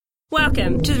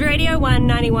Welcome to the Radio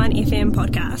 191 FM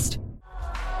podcast.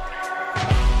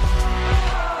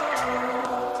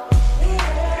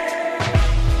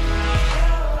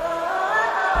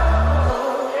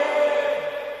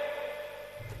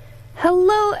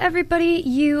 Hello everybody,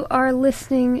 you are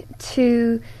listening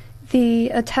to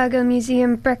the Otago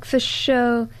Museum Breakfast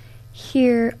Show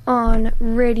here on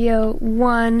Radio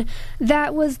 1.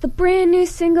 That was the brand new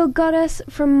single Goddess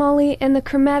from Molly and the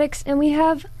Chromatics, and we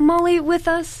have Molly with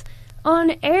us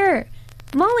on air.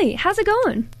 Molly, how's it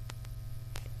going?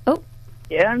 Oh.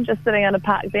 Yeah, I'm just sitting on a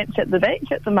park bench at the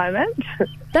beach at the moment.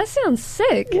 That sounds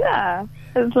sick. Yeah,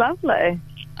 it's lovely.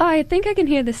 Oh, I think I can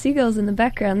hear the seagulls in the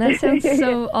background. That sounds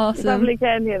so awesome. You probably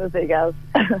can hear the seagulls.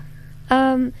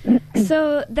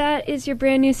 So that is your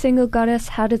brand new single, Goddess.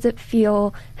 How does it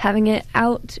feel having it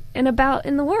out and about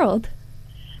in the world?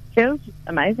 Feels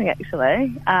amazing,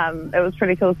 actually. It was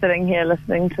pretty cool sitting here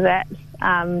listening to that.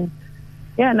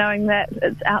 Knowing that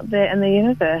it's out there in the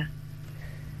universe.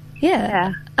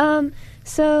 Yeah.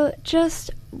 So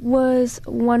just was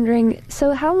wondering,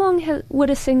 so how long would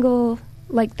a single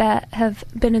like that have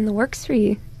been in the works for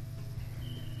you?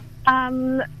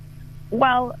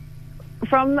 Well,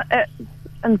 from its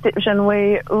inception,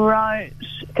 we wrote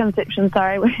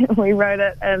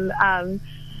it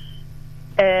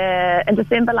in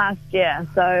December last year.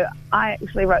 So I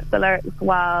actually wrote the lyrics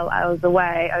while I was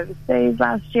away overseas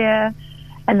last year,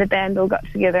 and the band all got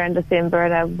together in December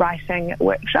in a writing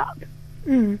workshop.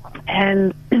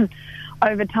 And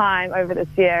over time, over this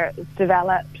year, it's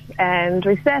developed, and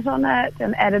we sat on it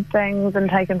and added things and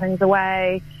taken things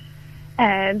away.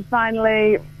 And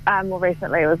finally, more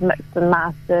recently, it was mixed and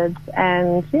mastered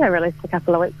and, released a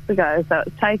couple of weeks ago. So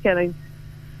it's taken,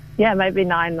 maybe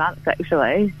 9 months,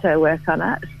 actually, to work on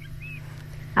it.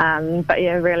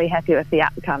 Really happy with the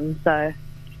outcome. So,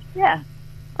 yeah.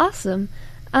 Awesome.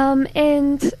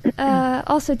 And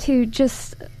also, too,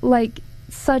 just, like,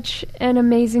 such an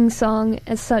amazing song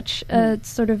as such a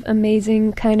sort of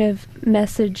amazing kind of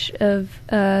message of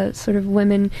sort of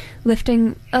women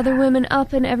lifting other women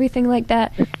up and everything like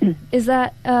that. Is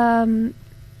that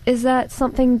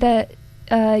something that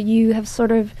you have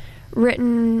sort of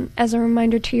written as a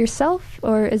reminder to yourself,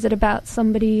 or is it about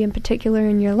somebody in particular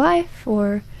in your life,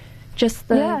 or just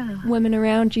the women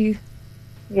around you?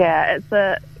 Yeah, it's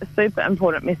a super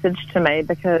important message to me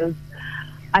because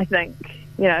I think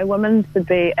women should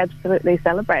be absolutely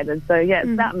celebrated. So, it's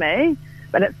about me,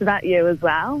 but it's about you as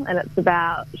well, and it's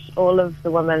about all of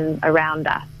the women around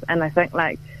us. And I think,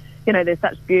 there's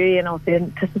such beauty and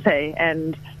authenticity,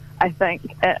 and I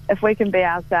think if we can be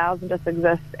ourselves and just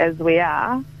exist as we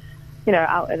are,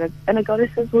 our inner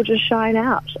goddesses will just shine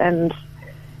out. And,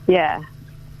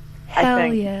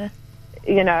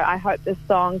 I hope this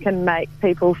song can make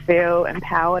people feel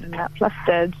empowered and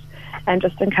uplifted and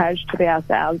just encouraged to be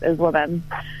ourselves as women,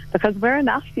 because we're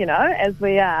enough, as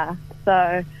we are.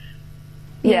 So,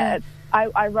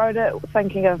 I wrote it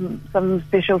thinking of some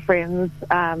special friends,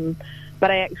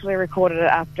 but I actually recorded it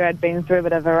after I'd been through a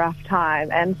bit of a rough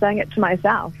time and sang it to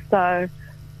myself. So,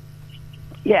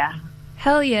 yeah.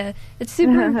 Hell yeah. It's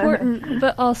super important,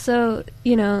 but also,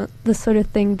 the sort of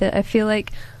thing that I feel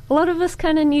like a lot of us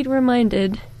kind of need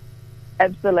reminded.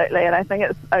 Absolutely, and I think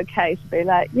it's okay to be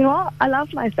like, I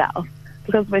love myself,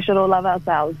 because we should all love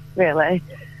ourselves, really,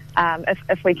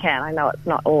 if we can. I know it's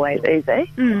not always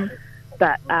easy,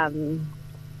 but,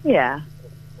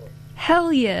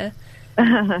 Hell yeah.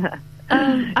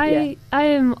 I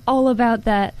am all about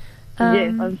that.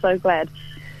 Yes, I'm so glad.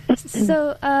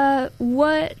 So,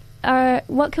 what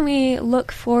can we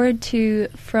look forward to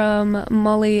from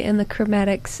Molly and the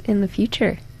Chromatics in the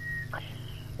future?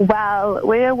 Well,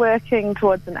 we are working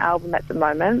towards an album at the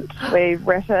moment. We've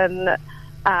written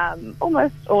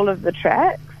almost all of the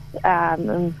tracks,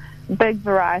 big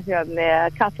variety on there, a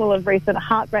couple of recent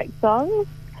heartbreak songs,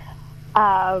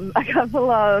 a couple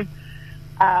of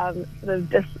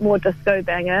sort of more disco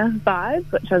banger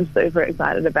vibes, which I'm super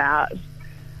excited about.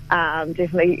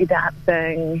 Definitely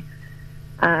dancing.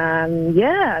 And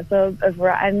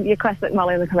your classic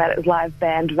Molly and the Chromatics live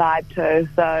band vibe too.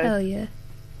 So, hell yeah.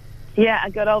 Yeah,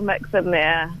 a good old mix in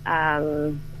there,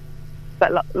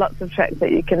 but lots of tracks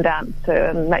that you can dance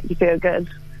to and make you feel good.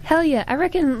 Hell yeah. I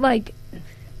reckon,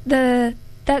 that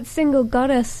single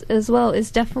Goddess as well is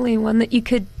definitely one that you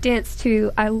could dance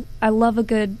to. I love a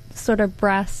good sort of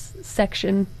brass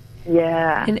section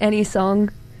in any song.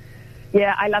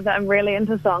 Yeah, I love that. I'm really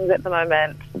into songs at the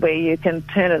moment where you can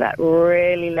turn it up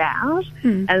really loud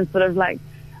and sort of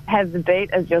have the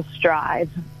beat as your stride,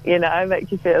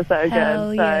 makes you feel so Hell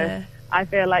good. Yeah. So I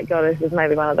feel like Goddess is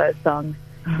maybe one of those songs.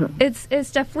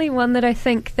 It's definitely one that I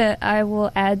think that I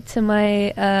will add to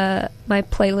my my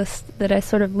playlist that I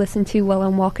sort of listen to while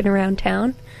I'm walking around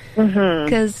town.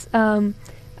 Because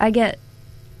I get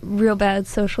real bad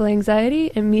social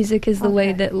anxiety, and music is the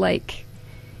way that, like,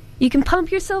 you can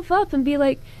pump yourself up and be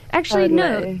like, actually,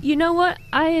 no, you know what?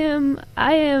 I am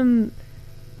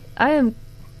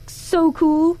so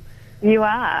cool. You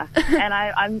are, and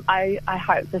I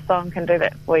hope the song can do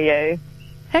that for you.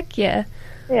 Heck yeah.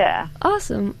 Yeah.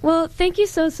 Awesome. Well, thank you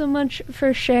so much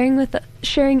for sharing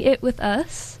it with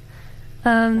us.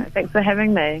 Thanks for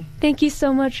having me. Thank you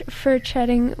so much for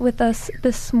chatting with us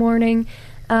this morning.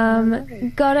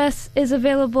 Goddess is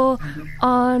available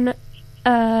on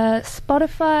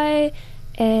Spotify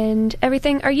and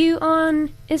everything. Are you on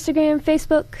Instagram,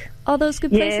 Facebook, all those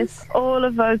good places? Yes, all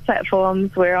of those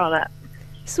platforms, we're on it.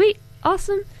 Sweet.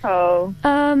 Awesome. Oh.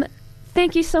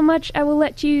 Thank you so much. I will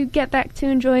let you get back to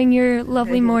enjoying your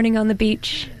lovely morning on the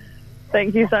beach.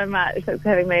 Thank you so much. Thanks for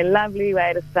having me. Lovely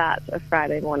way to start a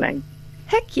Friday morning.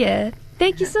 Heck yeah.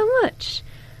 Thank you so much.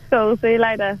 Cool. See you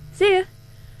later. See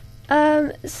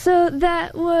ya. So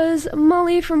that was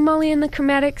Molly from Molly and the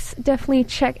Chromatics. Definitely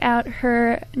check out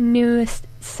her newest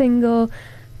single,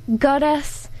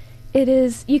 Goddess.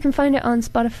 You can find it on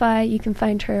Spotify, you can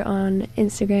find her on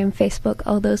Instagram, Facebook,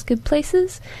 all those good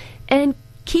places. And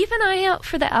keep an eye out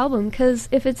for the album, because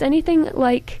if it's anything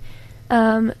like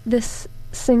this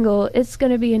single, it's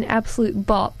going to be an absolute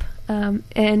bop,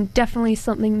 and definitely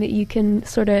something that you can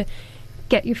sort of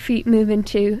get your feet moving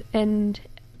to and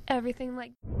everything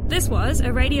like. This was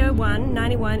a Radio 1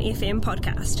 91 FM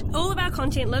podcast. All of our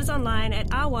content lives online at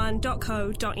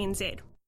r1.co.nz.